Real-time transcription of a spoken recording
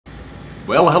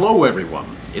Well, hello everyone.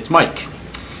 It's Mike.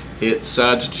 It's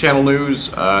just channel news,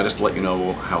 just to let you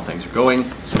know how things are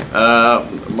going.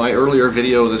 My earlier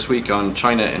video this week on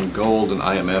China and gold and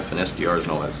IMF and SDRs and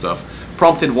all that stuff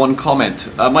prompted one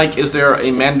comment. Mike, is there a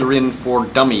Mandarin for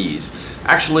dummies?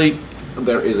 Actually,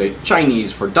 there is a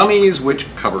Chinese for dummies, which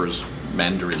covers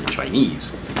Mandarin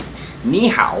Chinese. Ni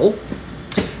hao.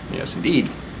 Yes, indeed.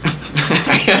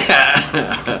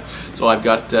 So I've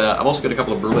also got a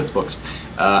couple of Berlitz books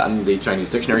and the Chinese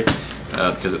dictionary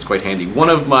because it's quite handy.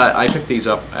 I picked these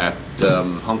up at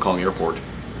Hong Kong Airport,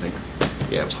 I think.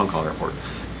 Yeah, it was Hong Kong Airport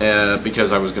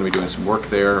because I was going to be doing some work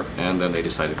there, and then they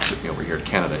decided to put me over here to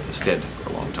Canada instead for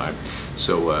a long time.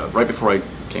 So right before I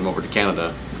came over to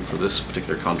Canada for this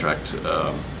particular contract,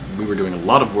 we were doing a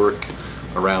lot of work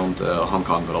around Hong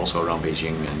Kong, but also around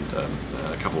Beijing and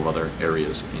a couple of other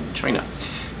areas in China.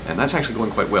 And that's actually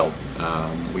going quite well.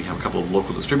 We have a couple of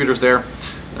local distributors there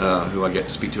who I get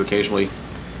to speak to occasionally.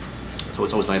 So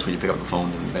it's always nice when you pick up the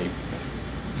phone and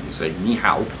you say, ni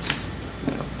hao,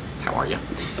 how are you?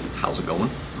 How's it going?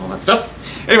 All that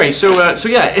stuff. Anyway, so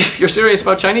yeah, if you're serious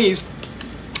about Chinese,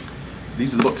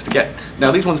 these are the books to get.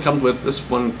 Now these ones come with, this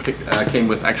one came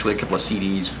with actually a couple of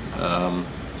CDs.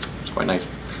 It's quite nice.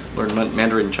 Learn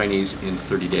Mandarin Chinese in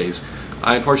 30 days.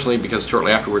 Unfortunately, because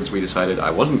shortly afterwards we decided I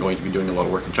wasn't going to be doing a lot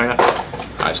of work in China,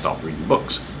 I stopped reading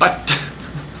books. But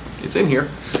it's in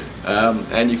here,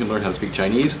 and you can learn how to speak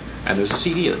Chinese, and there's a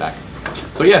CD at the back.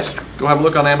 So yes, go have a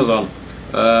look on Amazon.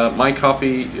 My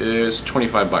copy is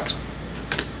 25 bucks,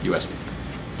 US.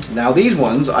 Now these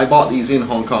ones, I bought these in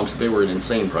Hong Kong, so they were an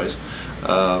insane price.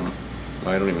 I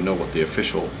don't even know what the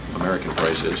official American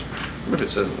price is. I wonder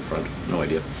if it says in the front, no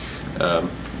idea.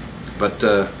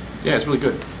 Yeah, it's really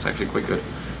good. It's actually quite good.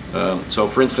 So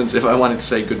for instance, if I wanted to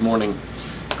say good morning,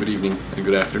 good evening, and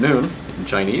good afternoon in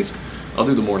Chinese, I'll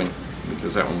do the morning,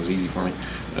 because that one was easy for me.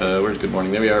 Where's good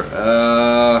morning? There we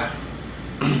are.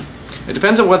 It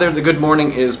depends on whether the good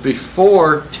morning is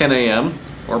before 10 a.m.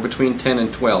 or between 10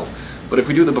 and 12. But if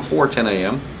we do the before 10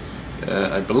 a.m.,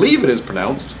 I believe it is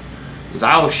pronounced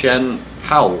Zhao Shen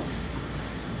Hao.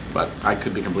 But I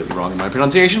could be completely wrong in my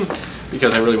pronunciation,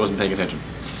 because I really wasn't paying attention.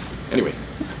 Anyway,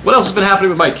 what else has been happening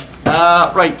with Mike?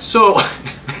 Right, so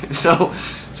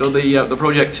the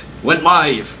project went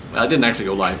live. It didn't actually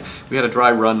go live. We had a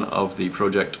dry run of the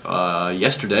project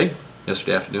yesterday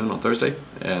afternoon on Thursday,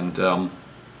 and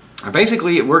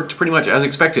basically it worked pretty much as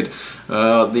expected.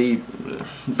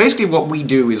 Basically what we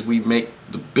do is we make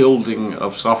the building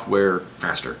of software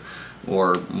faster,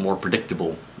 or more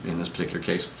predictable in this particular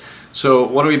case. So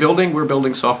what are we building? We're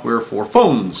building software for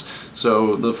phones.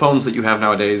 So the phones that you have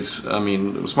nowadays, I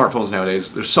mean, smartphones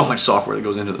nowadays, there's so much software that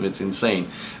goes into them, it's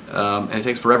insane. And it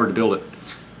takes forever to build it.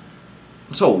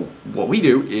 So what we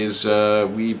do is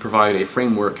we provide a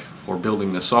framework for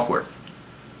building this software.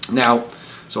 Now,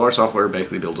 so our software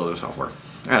basically builds other software.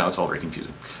 I know, it's all very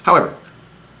confusing. However,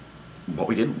 what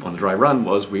we did on the dry run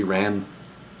was we ran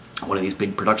one of these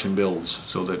big production builds,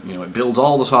 so that it builds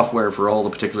all the software for all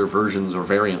the particular versions or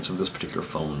variants of this particular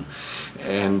phone.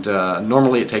 And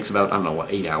normally it takes about, I don't know,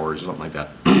 what, 8 hours or something like that.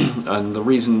 And the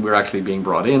reason we're actually being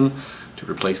brought in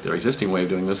to replace their existing way of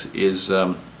doing this is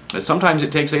that sometimes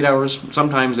it takes 8 hours,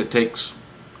 sometimes it takes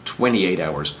 28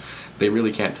 hours. They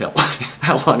really can't tell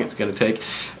how long it's going to take,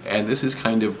 and this is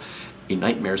kind of a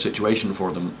nightmare situation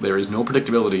for them. There is no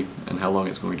predictability in how long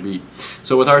it's going to be.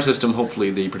 So with our system,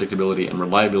 hopefully the predictability and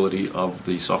reliability of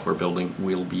the software building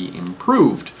will be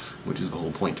improved, which is the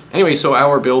whole point. Anyway, so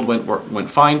our build went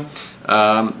fine.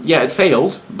 Yeah, it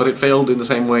failed, but it failed in the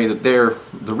same way that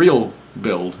the real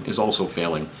build is also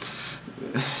failing.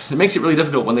 It makes it really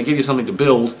difficult when they give you something to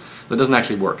build that doesn't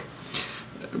actually work.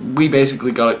 We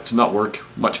basically got it to not work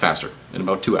much faster, in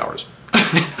about 2 hours.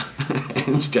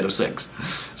 Instead of 6.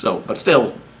 So, but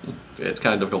still, it's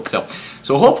kind of difficult to tell.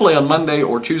 So hopefully on Monday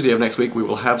or Tuesday of next week we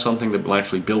will have something that will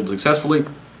actually build successfully,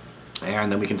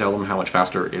 and then we can tell them how much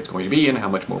faster it's going to be and how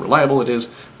much more reliable it is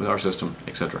with our system,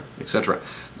 etc., etc.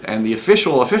 And the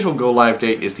official go live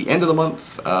date is the end of the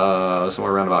month,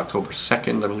 somewhere around about October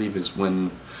 2nd, I believe, is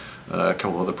when a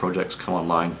couple of other projects come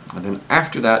online. And then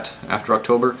after that, after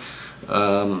October,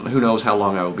 who knows how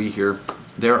long I will be here.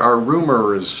 There are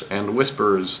rumors and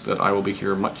whispers that I will be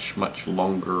here much, much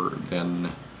longer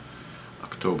than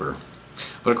October.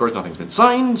 But of course nothing's been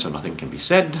signed, so nothing can be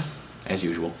said, as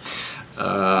usual.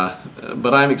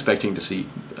 But I'm expecting to see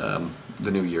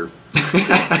the new year,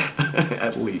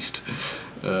 at least,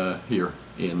 here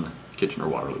in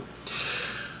Kitchener-Waterloo.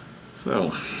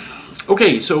 So,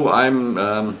 Okay, so I'm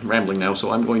rambling now,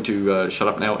 so I'm going to shut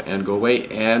up now and go away.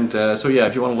 And so yeah,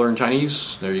 if you want to learn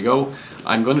Chinese, there you go.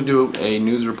 I'm going to do a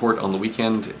news report on the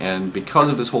weekend, and because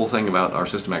of this whole thing about our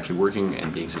system actually working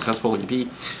and being successful at EP,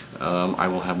 I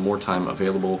will have more time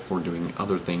available for doing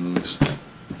other things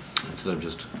instead of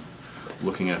just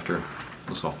looking after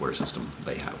the software system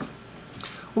they have.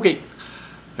 Okay,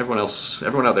 everyone else,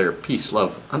 everyone out there, peace,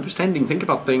 love, understanding, think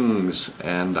about things,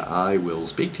 and I will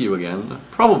speak to you again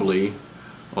probably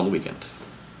on the weekend.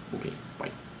 Okay.